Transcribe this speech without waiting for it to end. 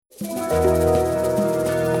I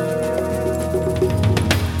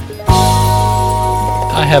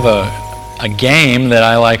have a game that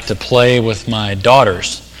I like to play with my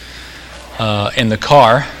daughters in the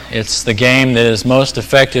car. It's the game that is most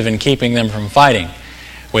effective in keeping them from fighting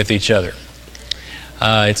with each other.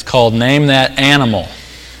 It's called Name That Animal.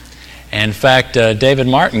 In fact, David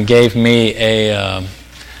Martin gave me a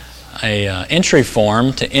entry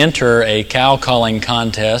form to enter a cow calling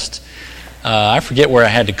contest. I forget where I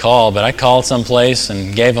had to call, but I called someplace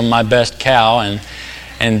and gave them my best cow,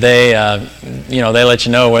 and they let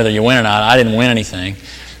you know whether you win or not. I didn't win anything.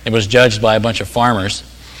 It was judged by a bunch of farmers.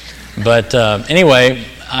 But anyway,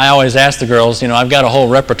 I always ask the girls, I've got a whole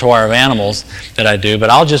repertoire of animals that I do, but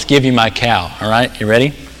I'll just give you my cow. All right, you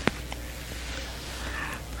ready?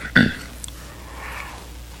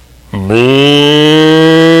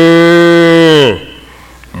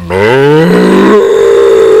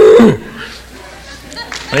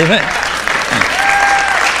 What do you think?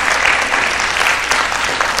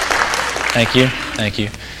 Thank you.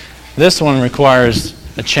 This one requires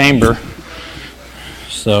a chamber.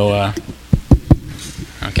 So,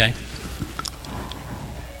 okay.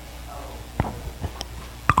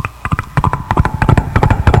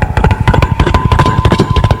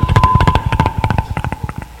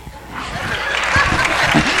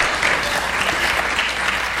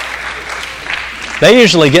 They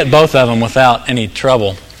usually get both of them without any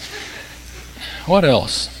trouble. What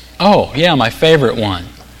else? Oh, yeah, my favorite one.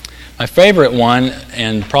 My favorite one,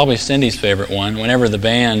 and probably Cindy's favorite one, whenever the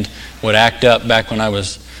band would act up back when I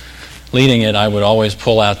was leading it, I would always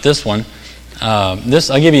pull out this one. I'll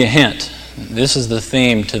give you a hint. This is the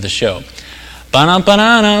theme to the show. Ba-dum,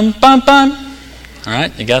 ba-dum, bum, bum. All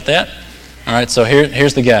right, you got that? All right, so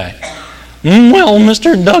here's the guy. Well,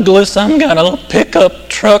 Mr. Douglas, I've got a pickup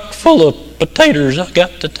truck full of potatoes I've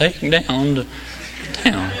got to take down to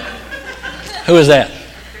town. Who is that?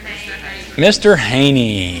 Mr.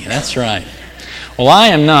 Haney. That's right. Well, I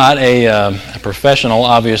am not a professional,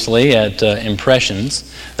 obviously, at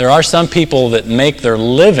impressions. There are some people that make their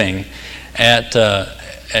living at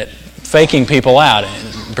faking people out,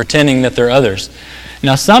 and pretending that they're others.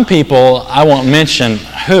 Now, some people, I won't mention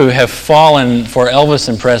who, have fallen for Elvis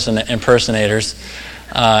impersonators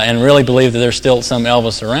and really believe that there's still some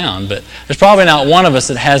Elvis around. But there's probably not one of us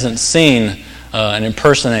that hasn't seen an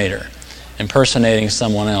impersonator impersonating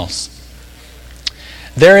someone else.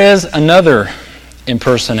 There is another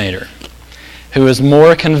impersonator who is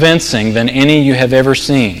more convincing than any you have ever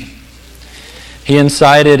seen. He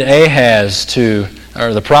incited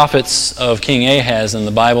the prophets of King Ahaz in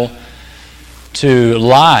the Bible to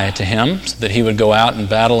lie to him so that he would go out and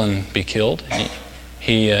battle and be killed.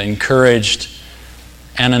 He encouraged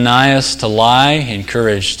Ananias to lie. He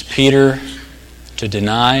encouraged Peter to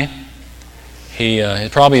deny.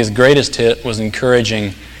 Probably his greatest hit was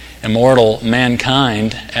encouraging immortal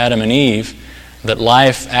mankind, Adam and Eve, that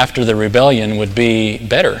life after the rebellion would be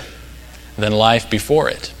better than life before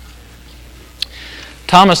it.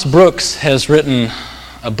 Thomas Brooks has written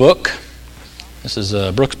a book. This is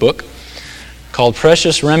Brooks' book called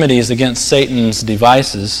Precious Remedies Against Satan's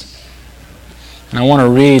Devices. And I want to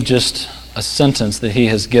read just a sentence that he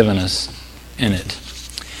has given us in it.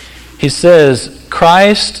 He says,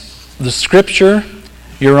 Christ, the Scripture,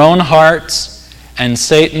 your own hearts, and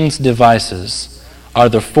Satan's devices are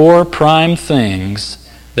the four prime things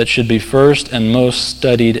that should be first and most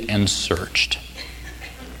studied and searched.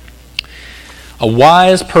 A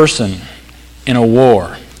wise person in a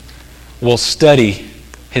war will study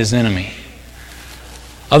his enemy.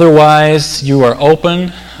 Otherwise, you are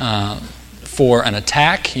open for an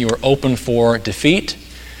attack. You are open for defeat.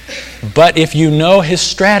 But if you know his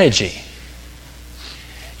strategy,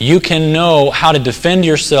 you can know how to defend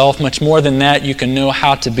yourself. Much more than that, you can know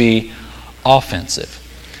how to be offensive.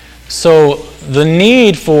 So the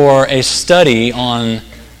need for a study on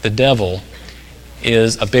the devil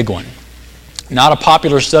is a big one. Not a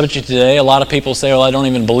popular subject today. A lot of people say, well, I don't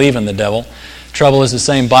even believe in the devil. Trouble is the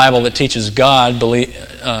same Bible that teaches God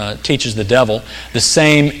teaches the devil. The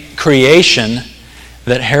same creation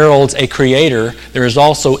that heralds a creator, there is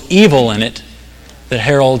also evil in it that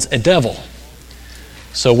heralds a devil.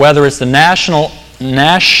 So whether it's the natural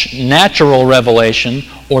revelation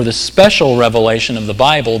or the special revelation of the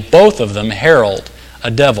Bible, both of them herald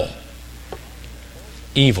a devil,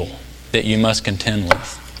 evil, that you must contend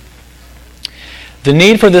with. The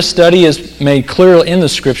need for this study is made clear in the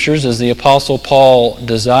Scriptures, as the Apostle Paul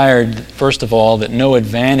desired, first of all, that no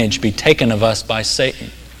advantage be taken of us by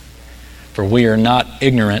Satan, for we are not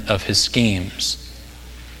ignorant of his schemes,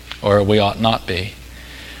 or we ought not be.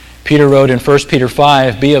 Peter wrote in 1 Peter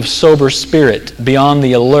 5, "Be of sober spirit, be on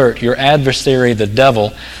the alert. Your adversary, the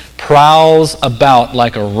devil, prowls about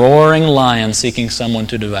like a roaring lion seeking someone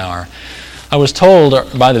to devour." I was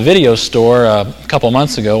told by the video store a couple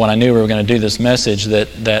months ago when I knew we were going to do this message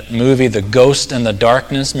that movie, The Ghost and the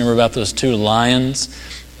Darkness, remember about those two lions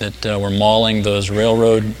that were mauling those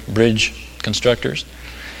railroad bridge constructors?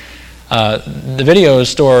 The video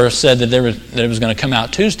store said that it was going to come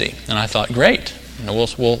out Tuesday, and I thought, great,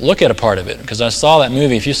 we'll look at a part of it, because I saw that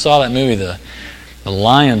movie. If you saw that movie, the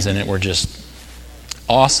lions in it were just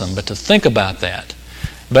awesome. But to think about that,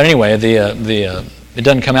 but anyway, it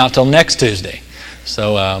doesn't come out till next Tuesday,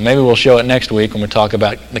 so maybe we'll show it next week when we talk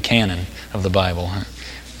about the canon of the Bible.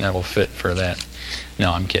 That will fit for that.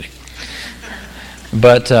 No, I'm kidding.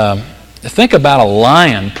 But think about a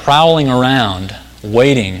lion prowling around,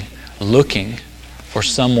 waiting, looking for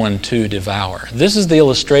someone to devour. This is the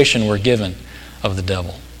illustration we're given of the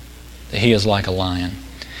devil, that he is like a lion.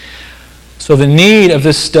 So the need of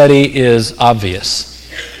this study is obvious.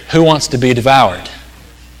 Who wants to be devoured?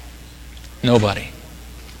 Nobody.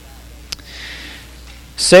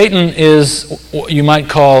 Satan is what you might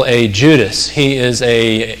call a Judas. He is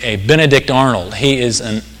a Benedict Arnold. He is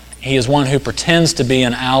one who pretends to be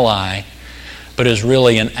an ally, but is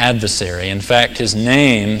really an adversary. In fact, his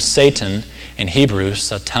name, Satan, in Hebrew,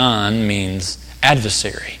 Satan, means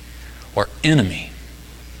adversary or enemy.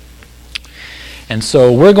 And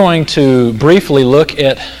so we're going to briefly look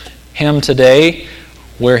at him today,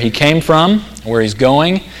 where he came from, where he's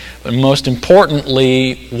going, but most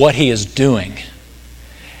importantly, what he is doing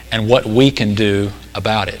and what we can do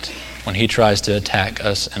about it when he tries to attack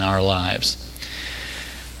us in our lives.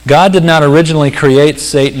 God did not originally create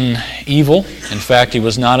Satan evil. In fact, he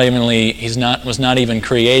was not even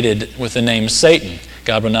created with the name Satan.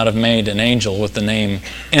 God would not have made an angel with the name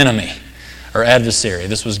enemy or adversary.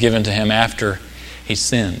 This was given to him after he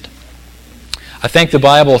sinned. I think the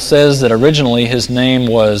Bible says that originally his name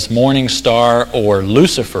was Morning Star or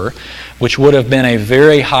Lucifer, which would have been a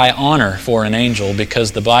very high honor for an angel,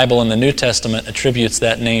 because the Bible in the New Testament attributes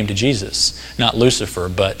that name to Jesus. Not Lucifer,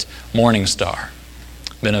 but Morning Star.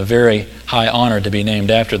 Been a very high honor to be named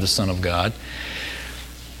after the Son of God.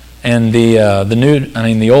 And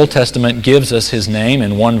the Old Testament gives us his name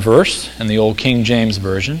in one verse in the Old King James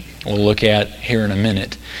Version. We'll look at here in a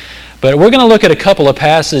minute. But we're going to look at a couple of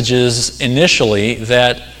passages initially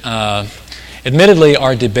that admittedly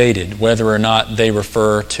are debated whether or not they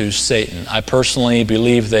refer to Satan. I personally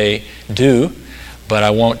believe they do, but I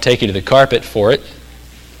won't take you to the carpet for it.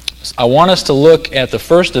 I want us to look at the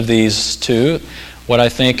first of these two, what I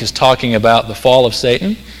think is talking about the fall of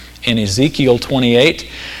Satan, in Ezekiel 28.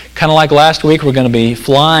 Kind of like last week, we're going to be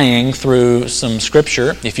flying through some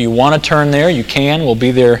scripture. If you want to turn there, you can. We'll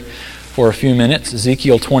be there for a few minutes.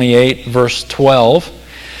 Ezekiel 28, verse 12.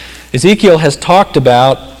 Ezekiel has talked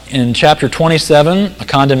about, in chapter 27, a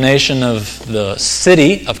condemnation of the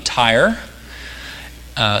city of Tyre,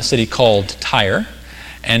 a city called Tyre.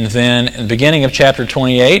 And then in the beginning of chapter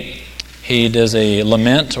 28, he does a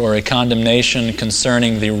lament or a condemnation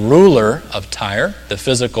concerning the ruler of Tyre, the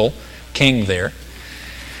physical king there.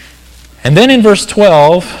 And then in verse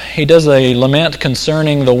 12, he does a lament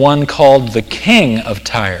concerning the one called the king of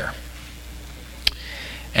Tyre.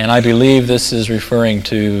 And I believe this is referring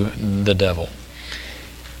to the devil.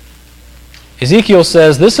 Ezekiel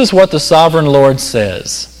says, "This is what the sovereign Lord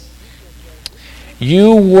says.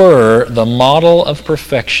 You were the model of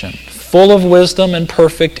perfection, full of wisdom and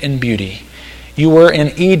perfect in beauty. You were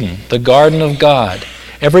in Eden, the garden of God.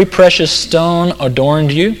 Every precious stone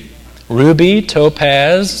adorned you, ruby,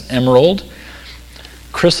 topaz, emerald,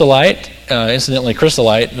 chrysolite." Incidentally,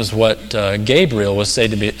 chrysolite was what Gabriel was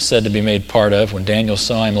said to be made part of when Daniel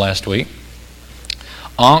saw him last week.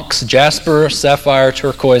 Onyx, jasper, sapphire,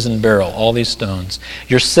 turquoise, and beryl, all these stones.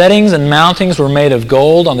 Your settings and mountings were made of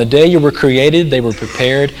gold. On the day you were created, they were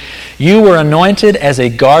prepared. You were anointed as a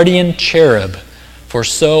guardian cherub, for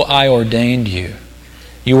so I ordained you.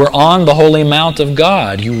 You were on the holy mount of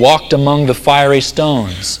God. You walked among the fiery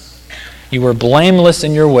stones. You were blameless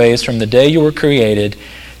in your ways from the day you were created,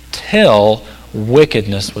 till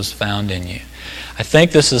wickedness was found in you. I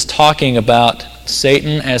think this is talking about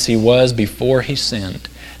Satan as he was before he sinned.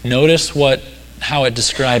 Notice how it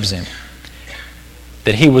describes him.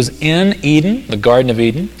 That he was in Eden, the Garden of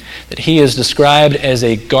Eden, that he is described as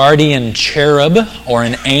a guardian cherub or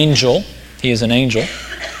an angel. He is an angel.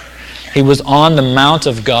 He was on the Mount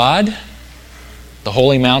of God, the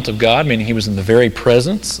holy Mount of God, meaning he was in the very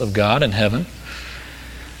presence of God in heaven.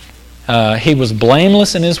 He was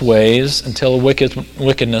blameless in his ways until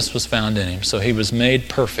wickedness was found in him. So he was made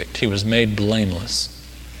perfect. He was made blameless.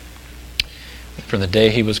 from the day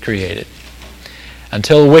he was created,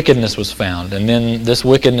 until wickedness was found. And then this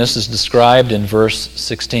wickedness is described in verse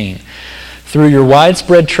 16. Through your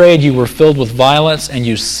widespread trade you were filled with violence, and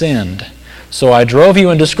you sinned. So I drove you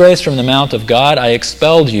in disgrace from the mount of God. I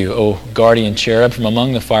expelled you, O guardian cherub, from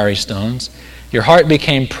among the fiery stones. Your heart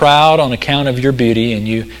became proud on account of your beauty, and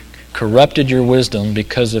you corrupted your wisdom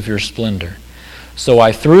because of your splendor. So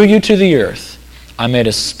I threw you to the earth. I made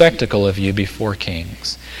a spectacle of you before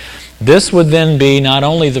kings. This would then be not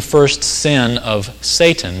only the first sin of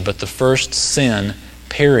Satan, but the first sin,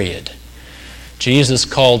 period. Jesus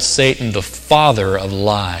called Satan the father of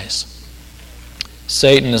lies.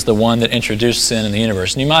 Satan is the one that introduced sin in the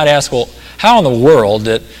universe. And you might ask, well, how in the world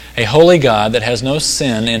did a holy God that has no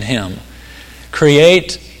sin in him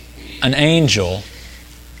create an angel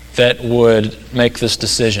that would make this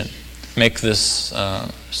decision, make this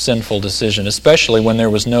sinful decision, especially when there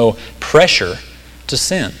was no pressure to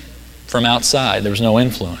sin from outside. There was no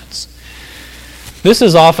influence. This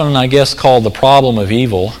is often, I guess, called the problem of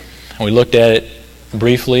evil. We looked at it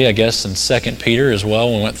briefly, I guess, in 2 Peter as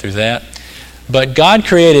well. We went through that. But God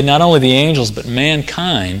created not only the angels, but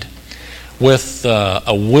mankind with a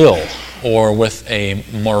will, or with a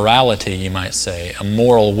morality, you might say, a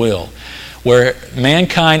moral will, where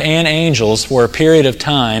mankind and angels, for a period of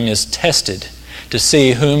time, is tested to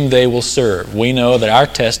see whom they will serve. We know that our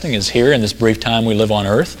testing is here in this brief time we live on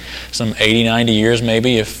earth, some 80, 90 years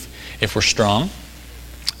maybe if we're strong.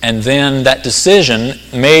 And then that decision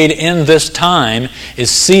made in this time is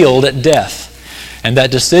sealed at death. And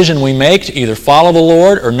that decision we make to either follow the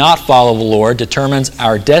Lord or not follow the Lord determines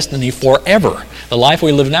our destiny forever. The life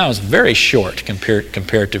we live now is very short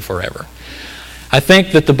compared to forever. I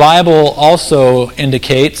think that the Bible also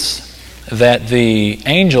indicates that the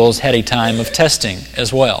angels had a time of testing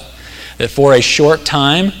as well. That for a short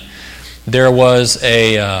time there was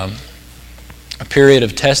a period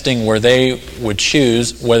of testing where they would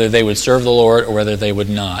choose whether they would serve the Lord or whether they would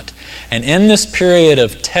not. And in this period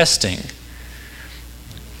of testing,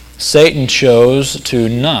 Satan chose to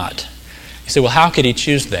not. You say, well, how could he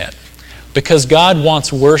choose that? Because God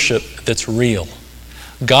wants worship that's real.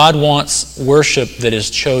 God wants worship that is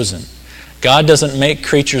chosen. God doesn't make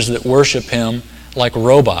creatures that worship Him like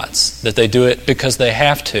robots, that they do it because they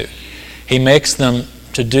have to. He makes them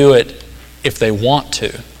to do it if they want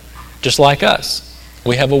to. Just like us.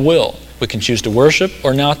 We have a will. We can choose to worship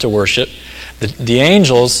or not to worship. The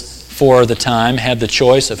angels, for the time, had the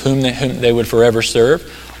choice of whom they would forever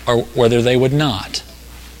serve or whether they would not.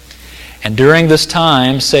 And during this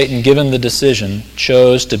time, Satan, given the decision,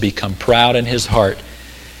 chose to become proud in his heart,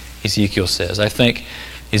 Ezekiel says. I think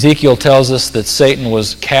Ezekiel tells us that Satan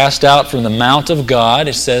was cast out from the mount of God,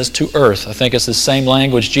 it says, to earth. I think it's the same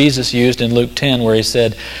language Jesus used in Luke 10 where he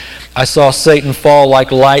said, I saw Satan fall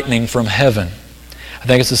like lightning from heaven. I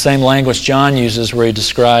think it's the same language John uses where he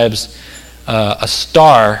describes a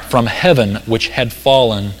star from heaven which had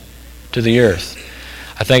fallen to the earth.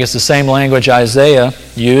 I think it's the same language Isaiah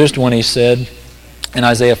used when he said in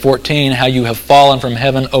Isaiah 14, how you have fallen from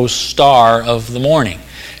heaven, O star of the morning.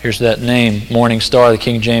 Here's that name, morning star. The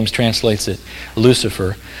King James translates it,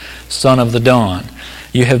 Lucifer, son of the dawn.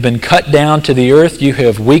 You have been cut down to the earth. You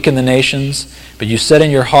have weakened the nations. But you said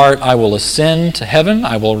in your heart, I will ascend to heaven.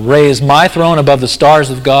 I will raise my throne above the stars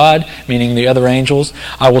of God, meaning the other angels.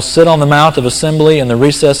 I will sit on the mount of assembly in the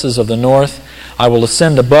recesses of the north. I will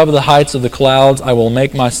ascend above the heights of the clouds. I will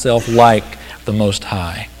make myself like the Most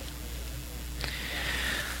High.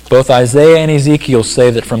 Both Isaiah and Ezekiel say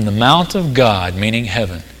that from the mount of God, meaning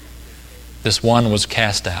heaven, this one was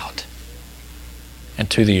cast out and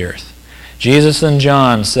to the earth. Jesus and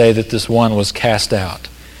John say that this one was cast out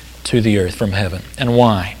to the earth from heaven. And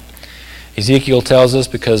why? Ezekiel tells us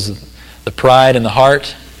because the pride in the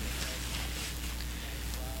heart.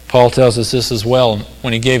 Paul tells us this as well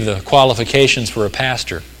when he gave the qualifications for a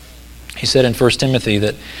pastor. He said in 1 Timothy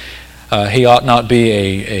that he ought not be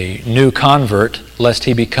a new convert lest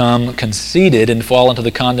he become conceited and fall into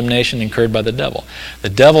the condemnation incurred by the devil. The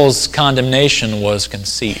devil's condemnation was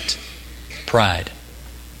conceit, pride.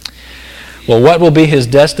 Well, what will be his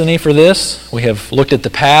destiny for this? We have looked at the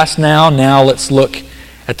past now. Now let's look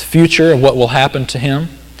at the future of what will happen to him.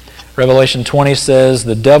 Revelation 20 says,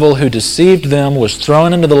 the devil who deceived them was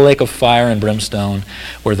thrown into the lake of fire and brimstone,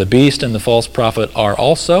 where the beast and the false prophet are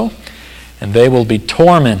also, and they will be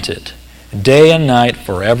tormented day and night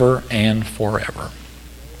forever and forever.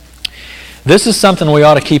 This is something we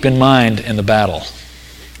ought to keep in mind in the battle.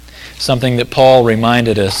 Something that Paul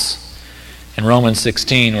reminded us in Romans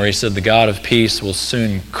 16, where he said, the God of peace will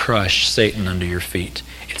soon crush Satan under your feet.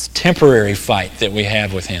 It's a temporary fight that we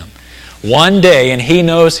have with him. One day, and he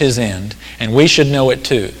knows his end, And we should know it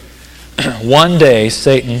too. One day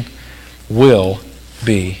Satan will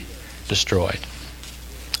be destroyed.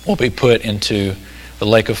 Will be put into the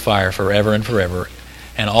lake of fire forever and forever.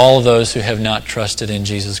 And all of those who have not trusted in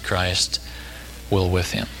Jesus Christ will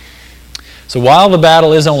with him. So while the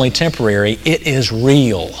battle is only temporary, it is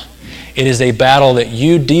real. It is a battle that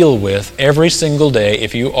you deal with every single day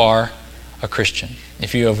if you are a Christian.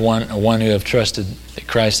 If you have one who have trusted that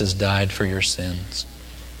Christ has died for your sins.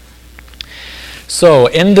 So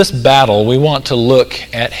in this battle, we want to look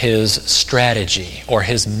at his strategy or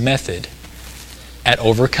his method at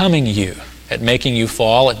overcoming you, at making you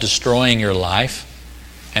fall, at destroying your life.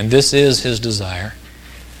 And this is his desire.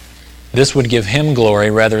 This would give him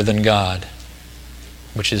glory rather than God,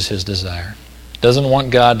 which is his desire. Doesn't want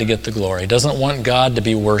God to get the glory. Doesn't want God to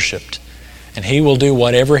be worshipped. And he will do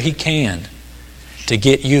whatever he can to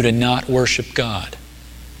get you to not worship God.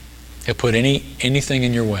 He'll put anything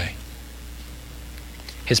in your way.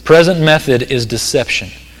 His present method is deception.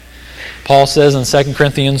 Paul says in 2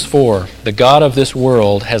 Corinthians 4, the God of this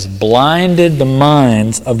world has blinded the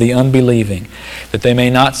minds of the unbelieving, that they may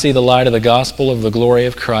not see the light of the gospel of the glory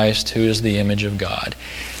of Christ, who is the image of God.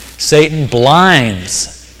 Satan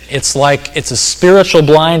blinds. It's a spiritual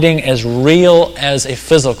blinding as real as a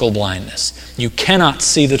physical blindness. You cannot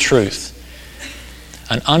see the truth.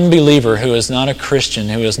 An unbeliever who is not a Christian,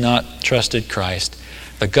 who has not trusted Christ,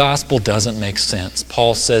 the gospel doesn't make sense.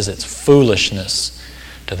 Paul says it's foolishness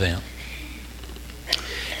to them.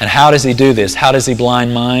 And how does he do this? How does he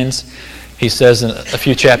blind minds? He says in a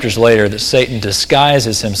few chapters later that Satan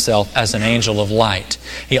disguises himself as an angel of light.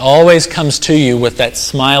 He always comes to you with that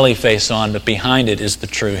smiley face on, but behind it is the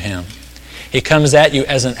true him. He comes at you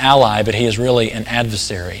as an ally, but he is really an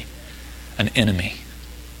adversary, an enemy.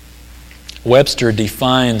 Webster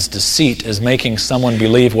defines deceit as making someone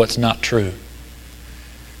believe what's not true.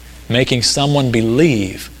 Making someone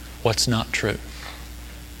believe what's not true.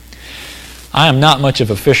 I am not much of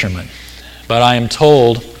a fisherman, but I am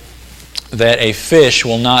told that a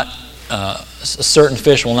certain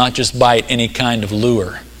fish will not just bite any kind of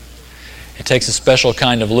lure. It takes a special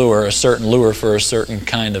kind of lure, a certain lure for a certain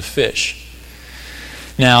kind of fish.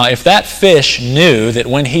 Now, if that fish knew that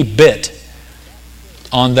when he bit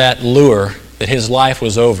on that lure that his life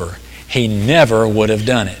was over, he never would have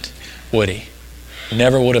done it, would he?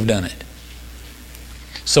 Never would have done it.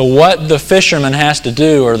 So what the fisherman has to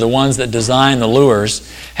do, or the ones that design the lures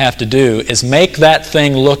have to do, is make that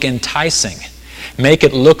thing look enticing. Make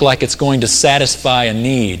it look like it's going to satisfy a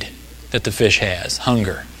need that the fish has,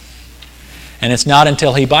 hunger. And it's not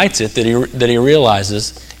until he bites it that he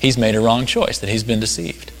realizes he's made a wrong choice, that he's been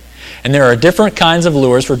deceived. And there are different kinds of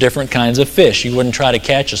lures for different kinds of fish. You wouldn't try to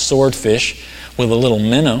catch a swordfish with a little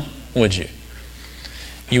minnow, would you?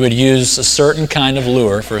 You would use a certain kind of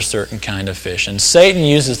lure for a certain kind of fish. And Satan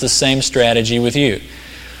uses the same strategy with you.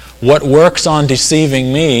 What works on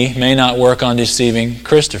deceiving me may not work on deceiving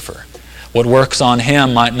Christopher. What works on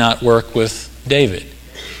him might not work with David.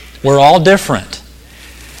 We're all different.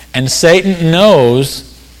 And Satan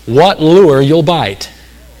knows what lure you'll bite.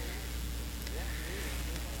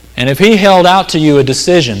 And if he held out to you a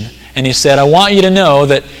decision and he said, I want you to know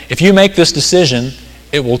that if you make this decision,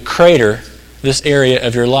 it will crater this area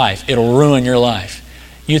of your life. It'll ruin your life.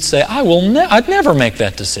 You'd say, I'd never make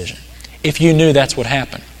that decision, if you knew that's what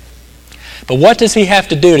happened. But what does he have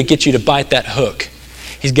to do to get you to bite that hook?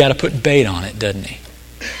 He's got to put bait on it, doesn't he?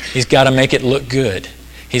 He's got to make it look good.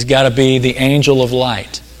 He's got to be the angel of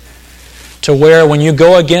light. To where when you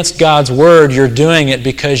go against God's word, you're doing it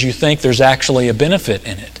because you think there's actually a benefit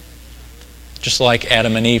in it. Just like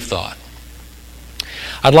Adam and Eve thought.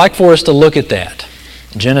 I'd like for us to look at that.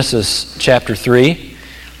 Genesis chapter 3.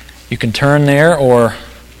 You can turn there or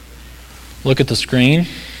look at the screen.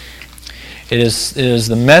 It is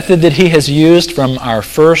the method that he has used from our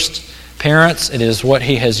first parents. It is what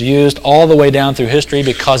he has used all the way down through history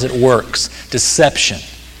because it works. Deception.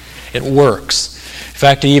 It works. In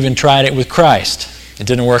fact, he even tried it with Christ. It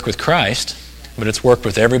didn't work with Christ, but it's worked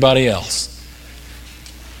with everybody else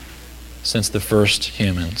since the first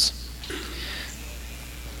humans.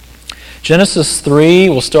 Genesis 3,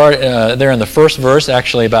 we'll start there in the first verse,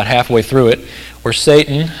 actually about halfway through it, where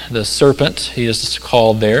Satan, the serpent, he is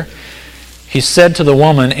called there, he said to the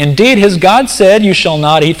woman, Indeed, has God said, you shall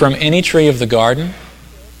not eat from any tree of the garden?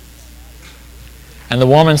 And the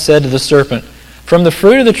woman said to the serpent, From the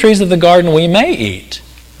fruit of the trees of the garden we may eat,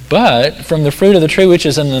 but from the fruit of the tree which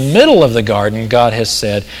is in the middle of the garden, God has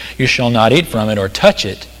said, You shall not eat from it or touch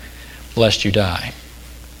it, lest you die.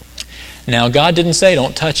 Now, God didn't say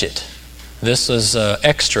don't touch it. This is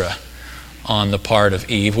extra on the part of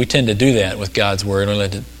Eve. We tend to do that with God's word. We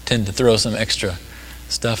tend to throw some extra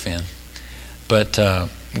stuff in. But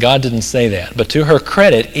God didn't say that. But to her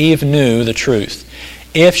credit, Eve knew the truth.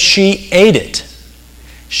 If she ate it,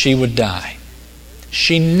 she would die.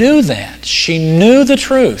 She knew that. She knew the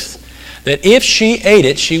truth, that if she ate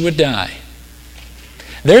it, she would die.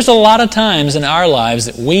 There's a lot of times in our lives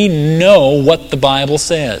that we know what the Bible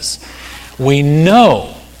says. We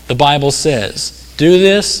know the Bible says, do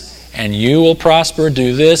this and you will prosper,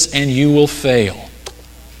 do this and you will fail.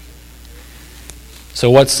 So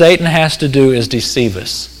what Satan has to do is deceive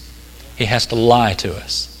us. He has to lie to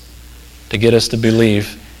us to get us to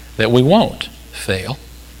believe that we won't fail.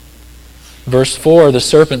 Verse 4, the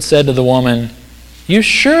serpent said to the woman, "You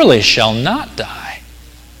surely shall not die.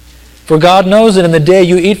 For God knows that in the day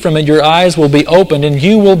you eat from it, your eyes will be opened, and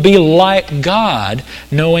you will be like God,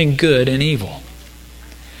 knowing good and evil."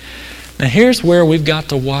 Now here's where we've got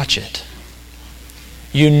to watch it.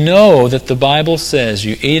 You know that the Bible says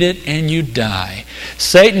you eat it and you die.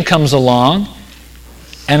 Satan comes along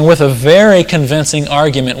and with a very convincing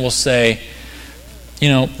argument will say,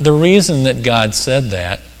 the reason that God said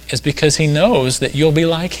that is because He knows that you'll be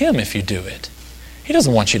like Him if you do it. He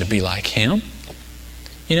doesn't want you to be like Him.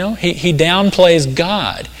 He downplays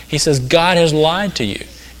God. He says God has lied to you.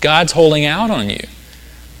 God's holding out on you.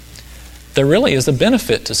 There really is a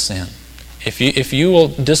benefit to sin. If you will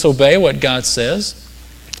disobey what God says,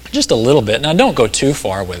 just a little bit, now don't go too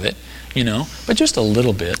far with it, but just a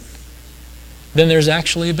little bit, then there's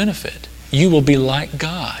actually a benefit. You will be like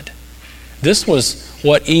God. This was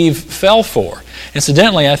what Eve fell for.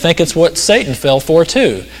 Incidentally, I think it's what Satan fell for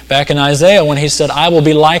too. Back in Isaiah when he said, "I will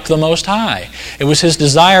be like the Most High." It was his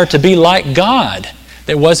desire to be like God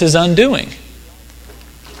that was his undoing.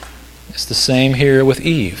 It's the same here with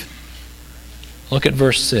Eve. Look at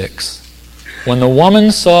verse 6. When the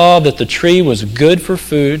woman saw that the tree was good for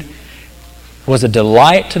food, was a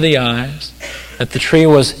delight to the eyes, that the tree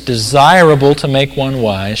was desirable to make one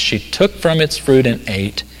wise, she took from its fruit and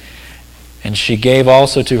ate, and she gave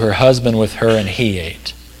also to her husband with her, and he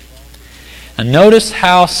ate. And notice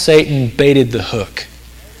how Satan baited the hook.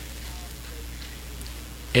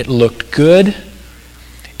 It looked good,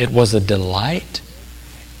 it was a delight,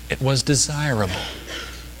 it was desirable.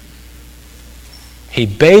 He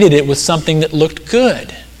baited it with something that looked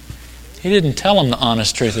good. He didn't tell him the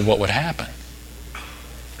honest truth of what would happen.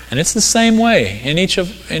 And it's the same way in each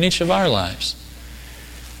of our lives.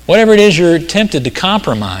 Whatever it is you're tempted to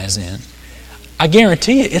compromise in, I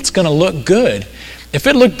guarantee you it's going to look good. If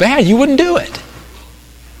it looked bad, you wouldn't do it.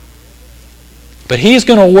 But He's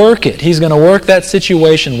going to work it. He's going to work that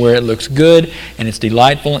situation where it looks good and it's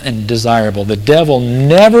delightful and desirable. The devil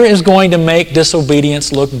never is going to make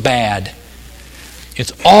disobedience look bad.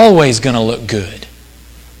 It's always going to look good.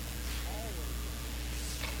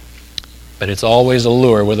 But it's always a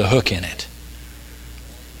lure with a hook in it.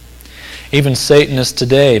 Even Satanists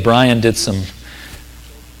today, Brian did some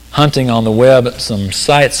hunting on the web at some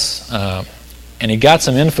sites, and he got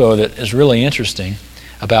some info that is really interesting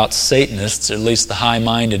about Satanists, or at least the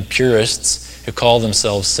high-minded purists who call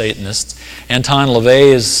themselves Satanists. Anton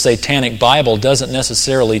LaVey's Satanic Bible doesn't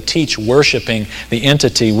necessarily teach worshiping the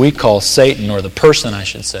entity we call Satan, or the person, I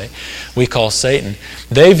should say, we call Satan.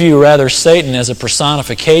 They view rather Satan as a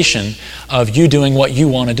personification of you doing what you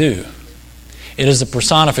want to do. It is a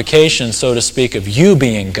personification, so to speak, of you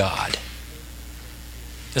being God.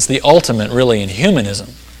 It's the ultimate, really, in humanism,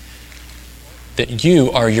 that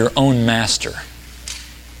you are your own master,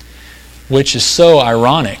 which is so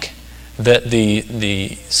ironic that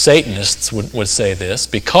the Satanists would say this,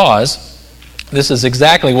 because this is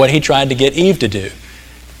exactly what he tried to get Eve to do.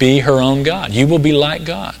 Be her own God. You will be like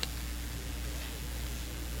God.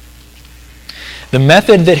 The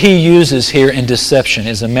method that he uses here in deception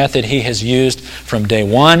is a method he has used from day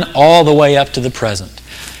one all the way up to the present.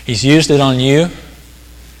 He's used it on you.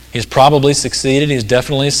 He's probably succeeded. He's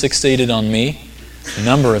definitely succeeded on me a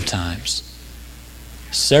number of times.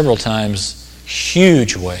 Several times,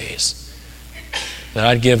 huge ways that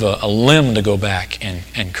I'd give a limb to go back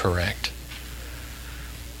and correct.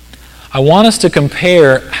 I want us to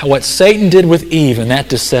compare what Satan did with Eve in that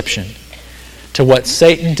deception to what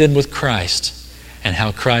Satan did with Christ and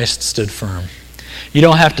how Christ stood firm. You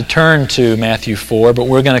don't have to turn to Matthew 4, but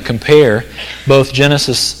we're going to compare both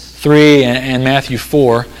Genesis 3 and Matthew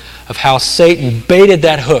 4 of how Satan baited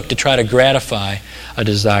that hook to try to gratify a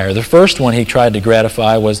desire. The first one he tried to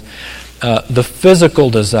gratify was the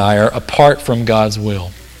physical desire apart from God's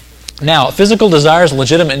will. Now, physical desire is a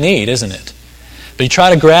legitimate need, isn't it? But you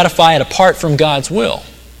try to gratify it apart from God's will.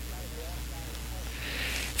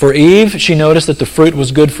 For Eve, she noticed that the fruit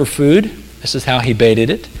was good for food. This is how he baited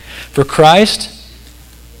it. For Christ,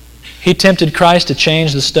 He tempted Christ to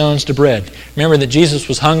change the stones to bread. Remember that Jesus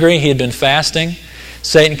was hungry. He had been fasting.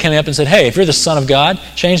 Satan came up and said, hey, if you're the Son of God,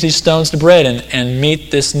 change these stones to bread and meet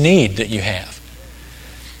this need that you have.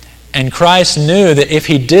 And Christ knew that if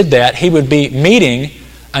he did that, he would be meeting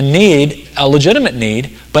a need, a legitimate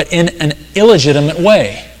need, but in an illegitimate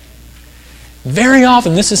way. Very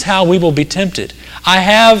often, this is how we will be tempted. I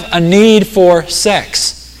have a need for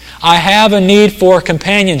sex. I have a need for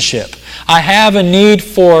companionship. I have a need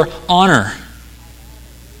for honor.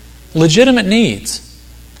 Legitimate needs.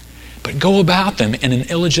 But go about them in an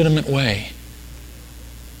illegitimate way.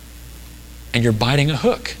 And you're biting a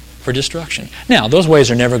hook for destruction. Now, those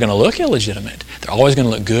ways are never going to look illegitimate. They're always going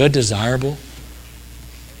to look good, desirable.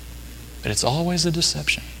 But it's always a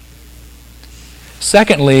deception.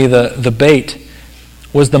 Secondly, the bait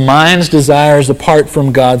was the mind's desires apart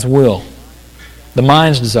from God's will. The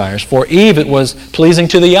mind's desires. For Eve, it was pleasing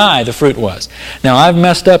to the eye, the fruit was. Now, I've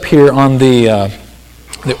messed up here on the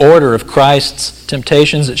order of Christ's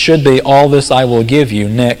temptations. It should be, all this I will give you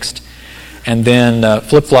next. And then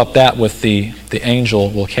flip-flop that with the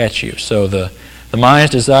angel will catch you. So the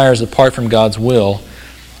mind's desires apart from God's will.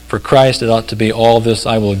 For Christ, it ought to be, all this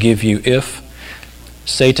I will give you if.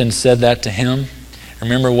 Satan said that to him.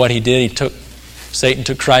 Remember what he did? Satan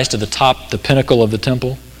took Christ to the top, the pinnacle of the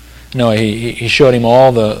temple. No, he showed him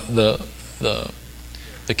all the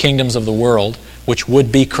kingdoms of the world, which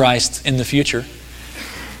would be Christ in the future.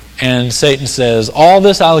 And Satan says, all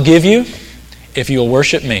this I'll give you if you'll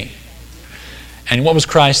worship me. And what was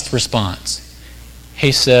Christ's response?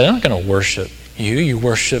 He said, I'm not going to worship you. You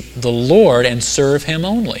worship the Lord and serve Him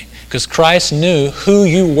only. Because Christ knew who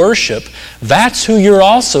you worship, that's who you're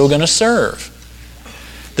also going to serve.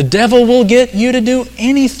 The devil will get you to do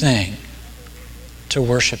anything to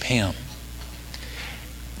worship him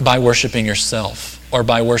by worshiping yourself or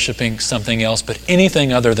by worshiping something else, but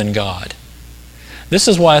anything other than God. This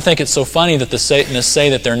is why I think it's so funny that the Satanists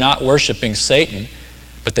say that they're not worshiping Satan,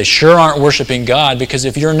 but they sure aren't worshiping God, because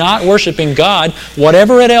if you're not worshiping God,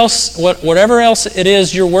 whatever else it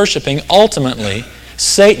is you're worshiping, ultimately,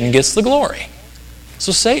 Satan gets the glory.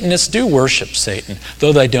 So Satanists do worship Satan,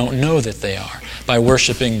 though they don't know that they are, by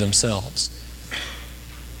worshiping themselves.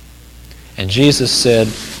 And Jesus said,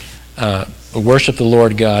 worship the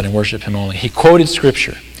Lord God and worship Him only. He quoted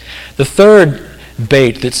Scripture. The third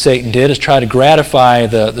bait that Satan did is try to gratify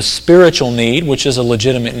the spiritual need, which is a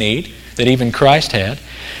legitimate need that even Christ had.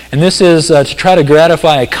 And this is to try to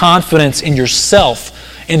gratify a confidence in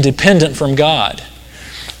yourself, independent from God.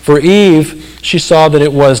 For Eve, she saw that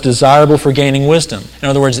it was desirable for gaining wisdom. In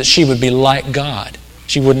other words, that she would be like God.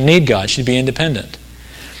 She wouldn't need God. She'd be independent.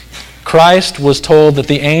 Christ was told that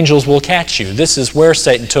the angels will catch you. This is where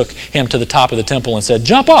Satan took him to the top of the temple and said,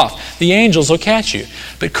 jump off, the angels will catch you.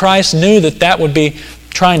 But Christ knew that that would be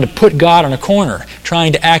trying to put God in a corner,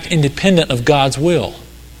 trying to act independent of God's will.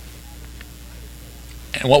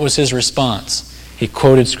 And what was his response? He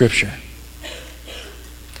quoted Scripture.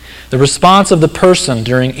 The response of the person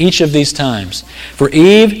during each of these times. For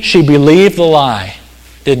Eve, she believed the lie,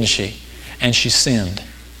 didn't she? And she sinned.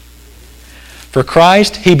 For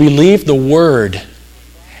Christ, He believed the Word,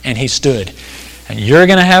 and He stood. And you're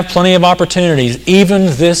going to have plenty of opportunities, even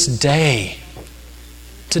this day,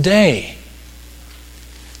 today,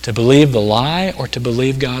 to believe the lie or to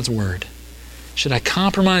believe God's Word. Should I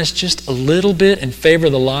compromise just a little bit in favor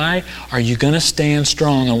of the lie? Are you going to stand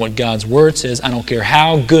strong on what God's Word says? I don't care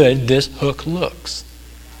how good this hook looks.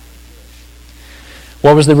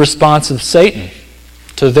 What was the response of Satan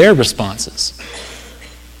to their responses?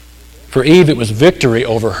 For Eve, it was victory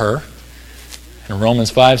over her. And Romans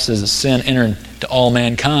 5 says that sin entered to all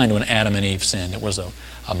mankind when Adam and Eve sinned. It was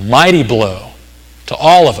a mighty blow to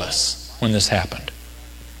all of us when this happened.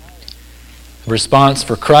 The response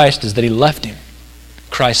for Christ is that He left him.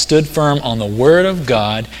 Christ stood firm on the Word of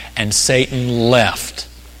God, and Satan left.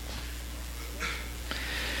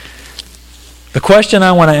 The question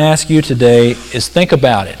I want to ask you today is, think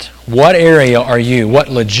about it. What area are you? What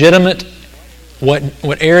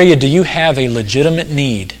area do you have a legitimate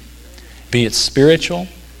need? Be it spiritual,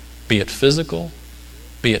 be it physical,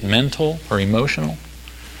 be it mental or emotional.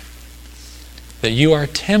 That you are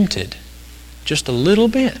tempted, just a little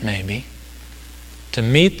bit maybe, to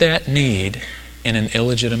meet that need in an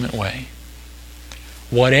illegitimate way.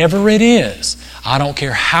 Whatever it is, I don't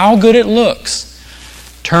care how good it looks,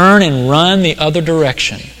 turn and run the other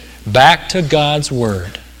direction, back to God's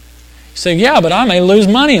Word. You say, yeah, but I may lose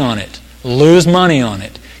money on it. Lose money on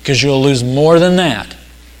it, because you'll lose more than that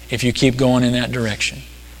if you keep going in that direction.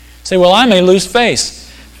 Say, well, I may lose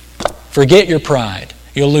face. Forget your pride.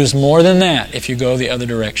 You'll lose more than that if you go the other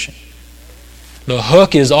direction. The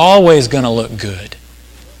hook is always going to look good.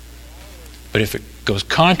 But if it goes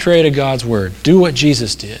contrary to God's Word, do what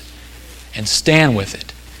Jesus did and stand with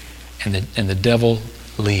it, and the devil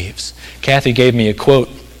leaves. Kathy gave me a quote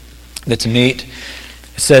that's neat.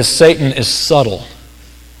 It says, Satan is subtle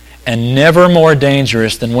and never more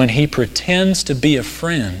dangerous than when he pretends to be a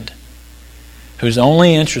friend who's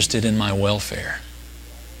only interested in my welfare.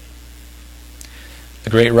 The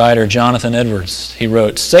great writer Jonathan Edwards, he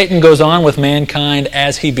wrote, Satan goes on with mankind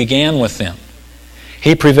as he began with them.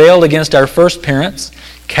 He prevailed against our first parents,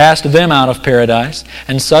 cast them out of paradise,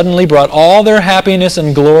 and suddenly brought all their happiness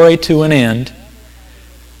and glory to an end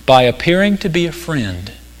by appearing to be a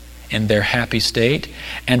friend in their happy state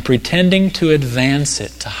and pretending to advance it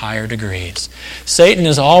to higher degrees. Satan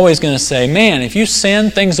is always going to say, man, if you sin,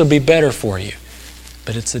 things will be better for you.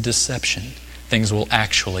 But it's a deception. Things will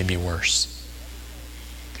actually be worse.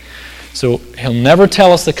 So he'll never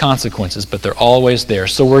tell us the consequences, but they're always there.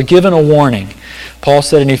 So we're given a warning. Paul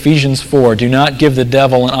said in Ephesians 4, do not give the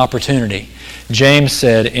devil an opportunity. James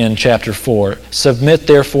said in chapter 4, submit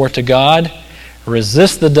therefore to God,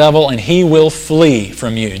 resist the devil, and he will flee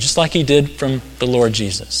from you, just like he did from the Lord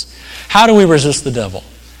Jesus. How do we resist the devil?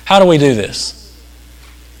 How do we do this?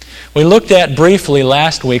 We looked at briefly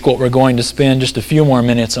last week what we're going to spend just a few more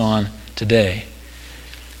minutes on today.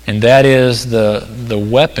 And that is the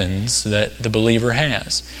weapons that the believer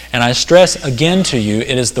has. And I stress again to you,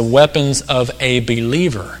 it is the weapons of a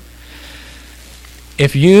believer.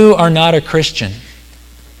 If you are not a Christian,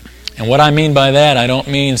 and what I mean by that, I don't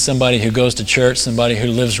mean somebody who goes to church, somebody who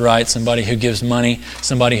lives right, somebody who gives money,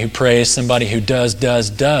 somebody who prays, somebody who does.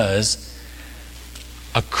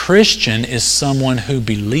 A Christian is someone who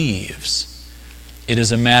believes. It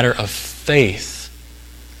is a matter of faith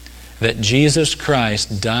that Jesus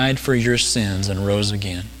Christ died for your sins and rose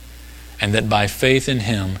again, and that by faith in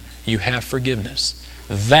Him you have forgiveness.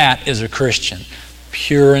 That is a Christian,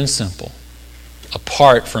 pure and simple,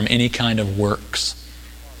 apart from any kind of works.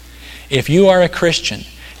 If you are a Christian,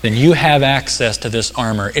 then you have access to this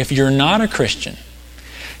armor. If you're not a Christian,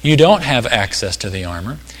 you don't have access to the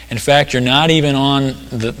armor. In fact, you're not even on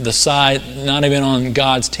the side, not even on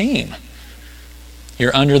God's team.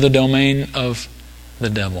 You're under the domain of the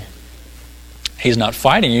devil. He's not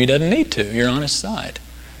fighting you. He doesn't need to. You're on his side.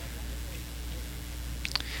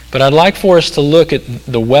 But I'd like for us to look at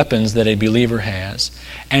the weapons that a believer has,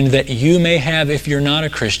 and that you may have, if you're not a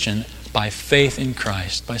Christian, by faith in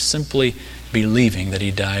Christ, by simply believing that He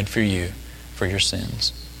died for you, for your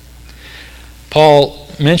sins. Paul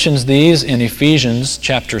mentions these in Ephesians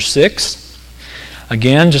chapter 6.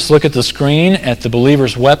 Again, just look at the screen at the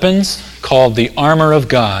believer's weapons, called the armor of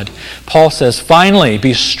God. Paul says, finally,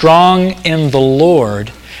 be strong in the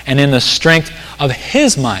Lord and in the strength of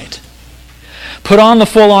His might. Put on the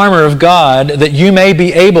full armor of God that you may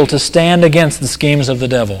be able to stand against the schemes of the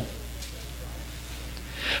devil.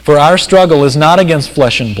 For our struggle is not against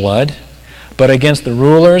flesh and blood, but against the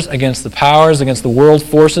rulers, against the powers, against the world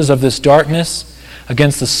forces of this darkness,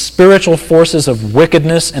 against the spiritual forces of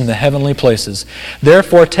wickedness in the heavenly places.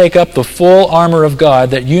 Therefore take up the full armor of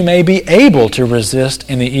God that you may be able to resist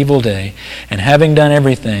in the evil day, and having done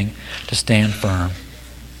everything, to stand firm.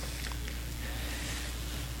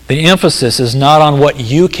 The emphasis is not on what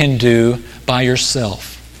you can do by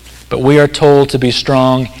yourself, but we are told to be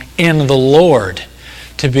strong in the Lord,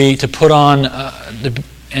 to put on, and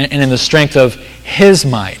in the strength of His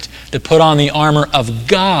might, to put on the armor of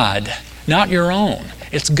God, not your own.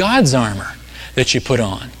 It's God's armor that you put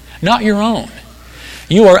on, not your own.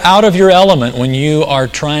 You are out of your element when you are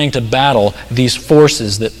trying to battle these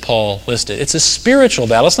forces that Paul listed. It's a spiritual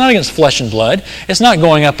battle. It's not against flesh and blood. It's not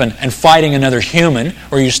going up and fighting another human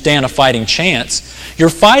where you stand a fighting chance. You're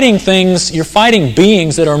fighting things, you're fighting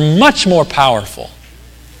beings that are much more powerful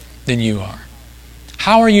than you are.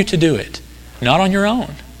 How are you to do it? Not on your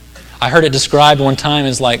own. I heard it described one time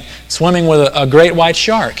as like swimming with a great white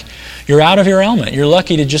shark. You're out of your element. You're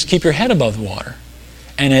lucky to just keep your head above the water.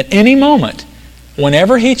 And at any moment,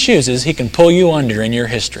 whenever He chooses, He can pull you under in your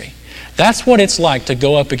history. That's what it's like to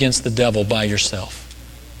go up against the devil by yourself.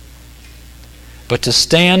 But to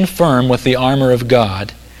stand firm with the armor of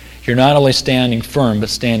God, you're not only standing firm, but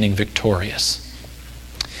standing victorious.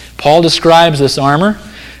 Paul describes this armor,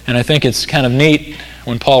 and I think it's kind of neat.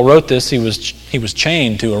 When Paul wrote this, he was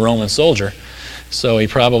chained to a Roman soldier, so he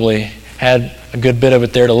probably had a good bit of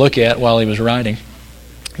it there to look at while he was writing.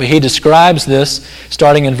 But he describes this,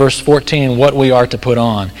 starting in verse 14, what we are to put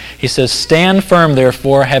on. He says, stand firm,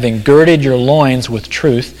 therefore, having girded your loins with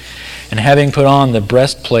truth, and having put on the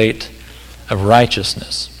breastplate of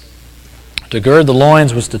righteousness. To gird the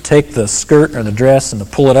loins was to take the skirt or the dress and to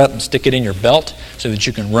pull it up and stick it in your belt so that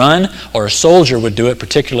you can run, or a soldier would do it,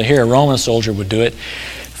 particularly here, a Roman soldier would do it,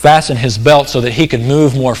 fasten his belt so that he could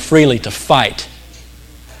move more freely to fight.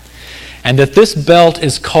 And that this belt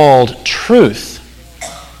is called truth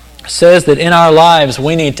says that in our lives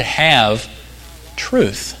we need to have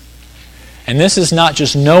truth. And this is not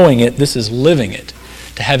just knowing it, this is living it.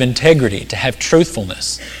 To have integrity, to have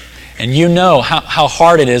truthfulness. And you know how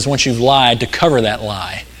hard it is once you've lied to cover that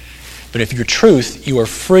lie. But if you're truth, you are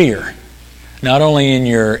freer. Not only in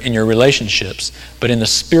your relationships, but in the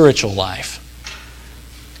spiritual life.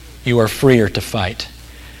 You are freer to fight.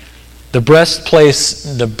 The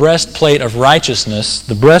breastplate of righteousness,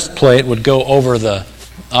 the breastplate would go over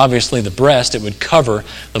obviously the breast. It would cover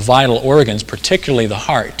the vital organs, particularly the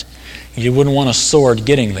heart. You wouldn't want a sword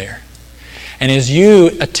getting there. And as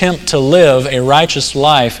you attempt to live a righteous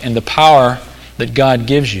life in the power that God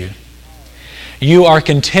gives you, you are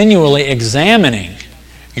continually examining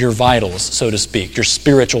your vitals, so to speak, your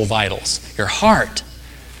spiritual vitals, your heart.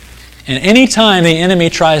 And any time the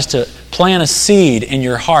enemy tries to plant a seed in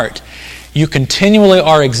your heart, you continually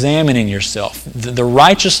are examining yourself. The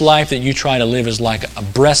righteous life that you try to live is like a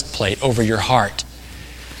breastplate over your heart.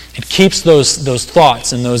 It keeps those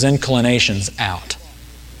thoughts and those inclinations out.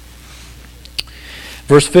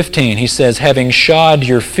 Verse 15, he says, having shod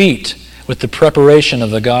your feet with the preparation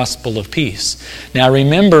of the gospel of peace. Now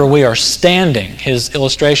remember, we are standing. His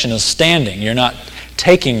illustration is standing. You're not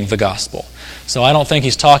taking the gospel. So I don't think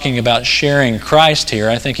he's talking about sharing Christ here.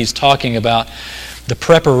 I think he's talking about the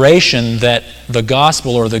preparation that the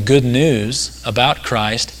gospel or the good news about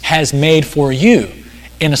Christ has made for you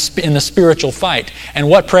in the spiritual fight. And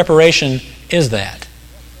what preparation is that?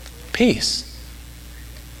 Peace.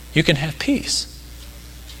 You can have peace.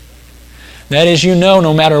 That is,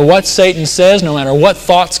 no matter what Satan says, no matter what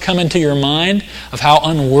thoughts come into your mind of how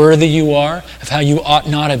unworthy you are, of how you ought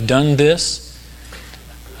not have done this,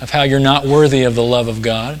 of how you're not worthy of the love of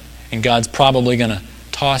God, and God's probably going to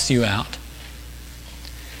toss you out,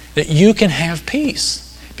 that you can have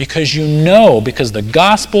peace because because the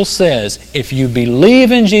gospel says if you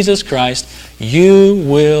believe in Jesus Christ, you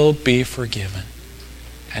will be forgiven.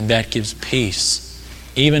 And that gives peace,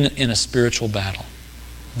 even in a spiritual battle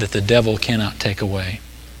that the devil cannot take away.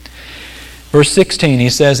 Verse 16, he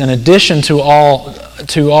says, in addition to all,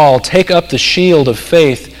 take up the shield of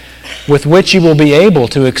faith with which you will be able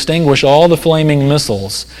to extinguish all the flaming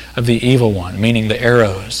missiles of the evil one, meaning the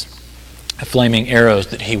arrows, the flaming arrows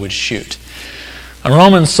that he would shoot. A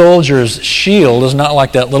Roman soldier's shield is not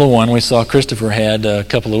like that little one we saw Christopher had a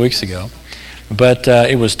couple of weeks ago. But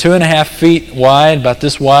it was 2.5 feet wide, about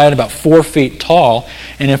this wide, about 4 feet tall.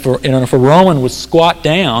 And if a Roman would squat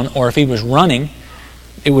down, or if he was running,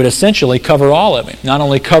 it would essentially cover all of him. Not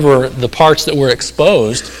only cover the parts that were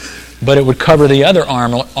exposed, but it would cover the other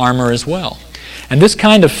armor as well. And this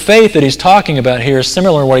kind of faith that he's talking about here is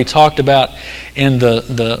similar to what he talked about in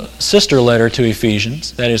the sister letter to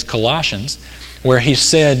Ephesians, that is Colossians, where he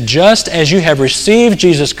said, just as you have received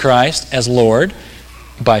Jesus Christ as Lord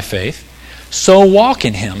by faith, so walk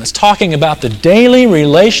in Him. It's talking about the daily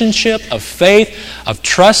relationship of faith, of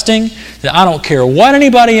trusting that I don't care what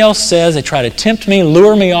anybody else says. They try to tempt me,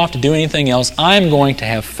 lure me off to do anything else. I'm going to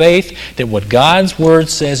have faith that what God's Word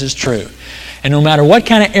says is true. And no matter what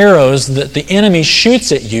kind of arrows that the enemy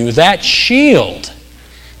shoots at you, that shield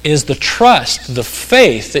is the trust, the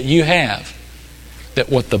faith that you have that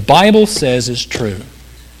what the Bible says is true.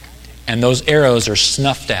 And those arrows are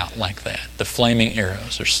snuffed out like that. The flaming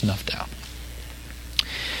arrows are snuffed out.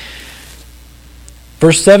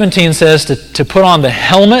 Verse 17 says to put on the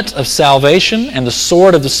helmet of salvation and the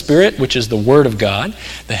sword of the Spirit, which is the Word of God.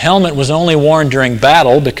 The helmet was only worn during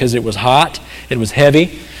battle because it was hot, it was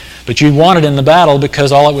heavy. But you'd want it in the battle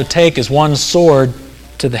because all it would take is one sword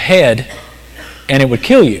to the head and it would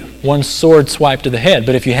kill you. One sword swipe to the head.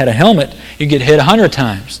 But if you had a helmet, you'd get hit 100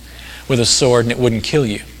 times with a sword and it wouldn't kill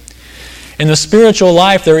you. In the spiritual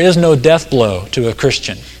life, there is no death blow to a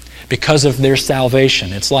Christian because of their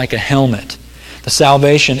salvation. It's like a helmet. The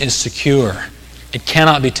salvation is secure. It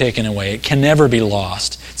cannot be taken away. It can never be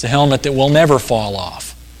lost. It's a helmet that will never fall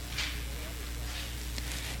off.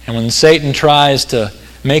 And when Satan tries to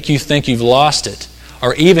make you think you've lost it,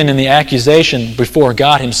 or even in the accusation before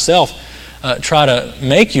God Himself try to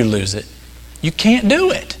make you lose it, you can't do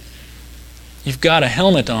it. You've got a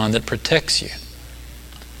helmet on that protects you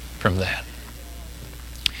from that.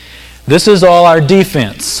 This is all our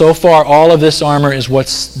defense. So far, all of this armor is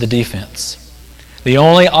what's the defense. The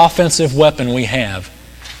only offensive weapon we have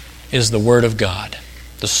is the Word of God.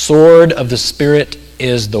 The sword of the Spirit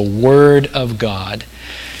is the Word of God.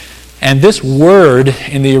 And this word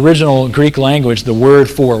in the original Greek language, the word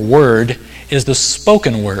for word, is the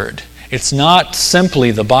spoken word. It's not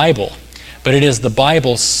simply the Bible, but it is the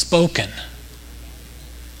Bible spoken.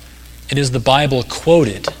 It is the Bible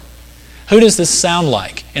quoted. Who does this sound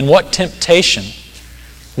like? In what temptation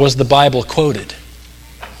was the Bible quoted?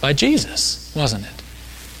 By Jesus, wasn't it?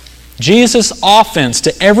 Jesus' offense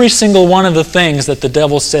to every single one of the things that the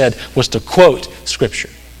devil said was to quote Scripture.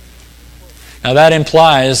 Now that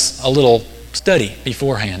implies a little study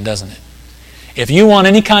beforehand, doesn't it? If you want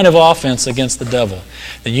any kind of offense against the devil,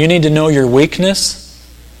 then you need to know your weakness,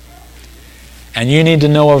 and you need to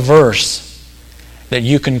know a verse that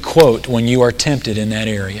you can quote when you are tempted in that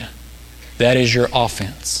area. That is your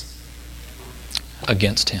offense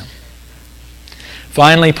against him.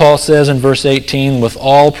 Finally, Paul says in verse 18, with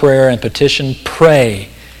all prayer and petition, pray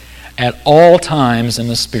at all times in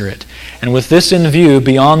the Spirit. And with this in view,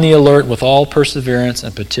 be on the alert with all perseverance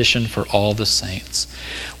and petition for all the saints.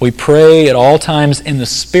 We pray at all times in the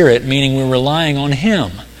Spirit, meaning we're relying on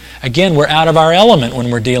Him. Again, we're out of our element when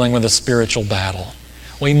we're dealing with a spiritual battle.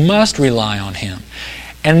 We must rely on Him.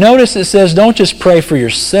 And notice it says, don't just pray for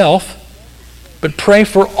yourself, but pray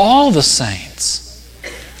for all the saints.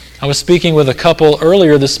 I was speaking with a couple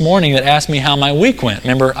earlier this morning that asked me how my week went.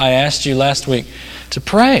 Remember, I asked you last week to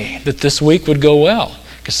pray that this week would go well,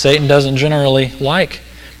 because Satan doesn't generally like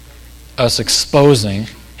us exposing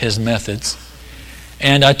his methods.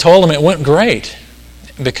 And I told them it went great,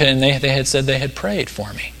 because they had said they had prayed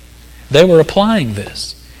for me. They were applying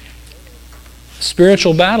this.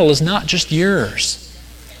 Spiritual battle is not just yours.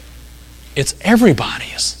 It's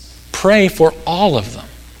everybody's. Pray for all of them.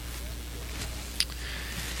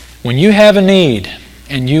 When you have a need,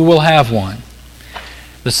 and you will have one,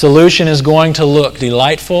 the solution is going to look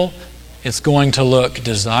delightful, it's going to look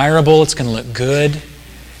desirable, it's going to look good,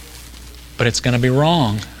 but it's going to be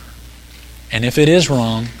wrong. And if it is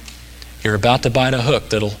wrong, you're about to bite a hook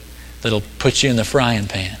that'll put you in the frying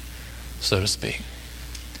pan, so to speak.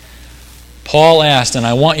 Paul asked, and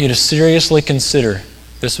I want you to seriously consider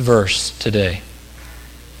this verse today.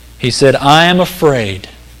 He said, I am afraid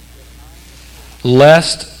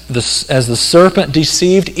lest as the serpent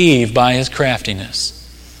deceived Eve by his craftiness,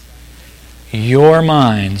 your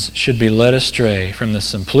minds should be led astray from the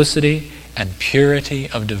simplicity and purity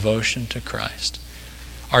of devotion to Christ.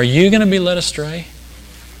 Are you going to be led astray?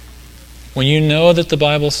 When you know that the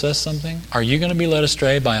Bible says something, are you going to be led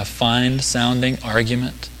astray by a fine-sounding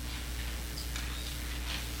argument?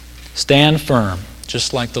 Stand firm,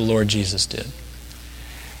 just like the Lord Jesus did,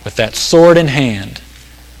 with that sword in hand,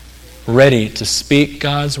 ready to speak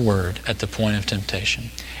God's word at the point of temptation.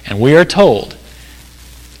 And we are told,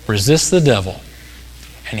 resist the devil,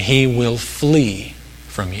 and he will flee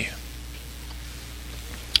from you.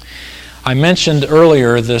 I mentioned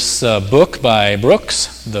earlier this book by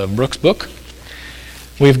Brooks, the Brooks book.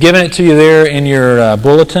 We've given it to you there in your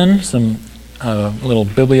bulletin, some little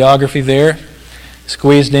bibliography there,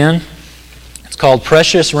 squeezed in. It's called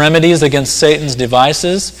Precious Remedies Against Satan's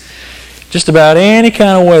Devices. Just about any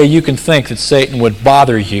kind of way you can think that Satan would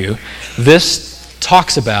bother you, this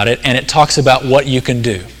talks about it, and it talks about what you can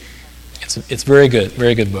do. It's very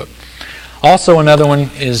good book. Also another one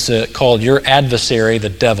is called Your Adversary, the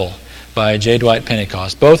Devil, by J. Dwight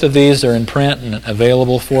Pentecost. Both of these are in print and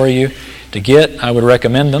available for you to get. I would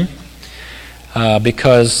recommend them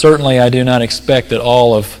because certainly I do not expect that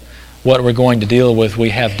all of what we're going to deal with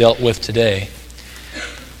we have dealt with today.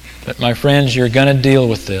 But my friends, you're going to deal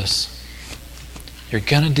with this. You're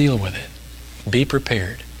going to deal with it. Be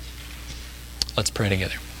prepared. Let's pray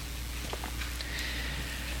together.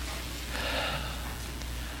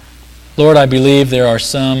 Lord, I believe there are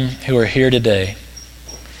some who are here today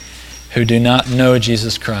who do not know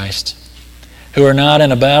Jesus Christ, who are not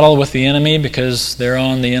in a battle with the enemy because they're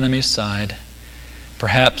on the enemy's side.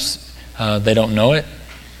 Perhaps they don't know it,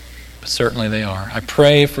 but certainly they are. I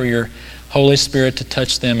pray for your Holy Spirit to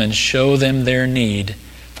touch them and show them their need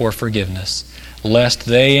for forgiveness, lest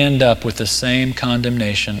they end up with the same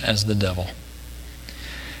condemnation as the devil.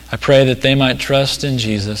 I pray that they might trust in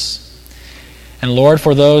Jesus. And Lord,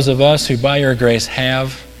 for those of us who by your grace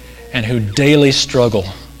have and who daily struggle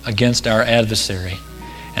against our adversary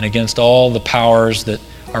and against all the powers that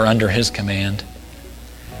are under his command,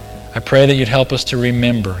 I pray that you'd help us to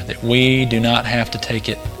remember that we do not have to take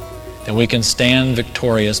it, that we can stand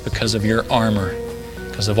victorious because of your armor,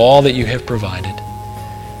 because of all that you have provided.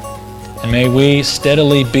 And may we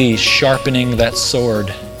steadily be sharpening that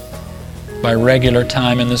sword by regular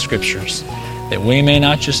time in the Scriptures, that we may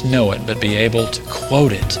not just know it, but be able to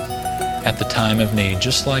quote it at the time of need,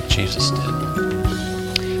 just like Jesus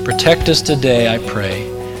did. Protect us today, I pray,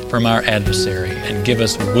 from our adversary and give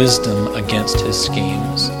us wisdom against his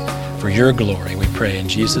schemes. For your glory, we pray in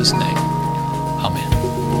Jesus' name.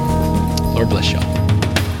 Amen. Lord bless y'all.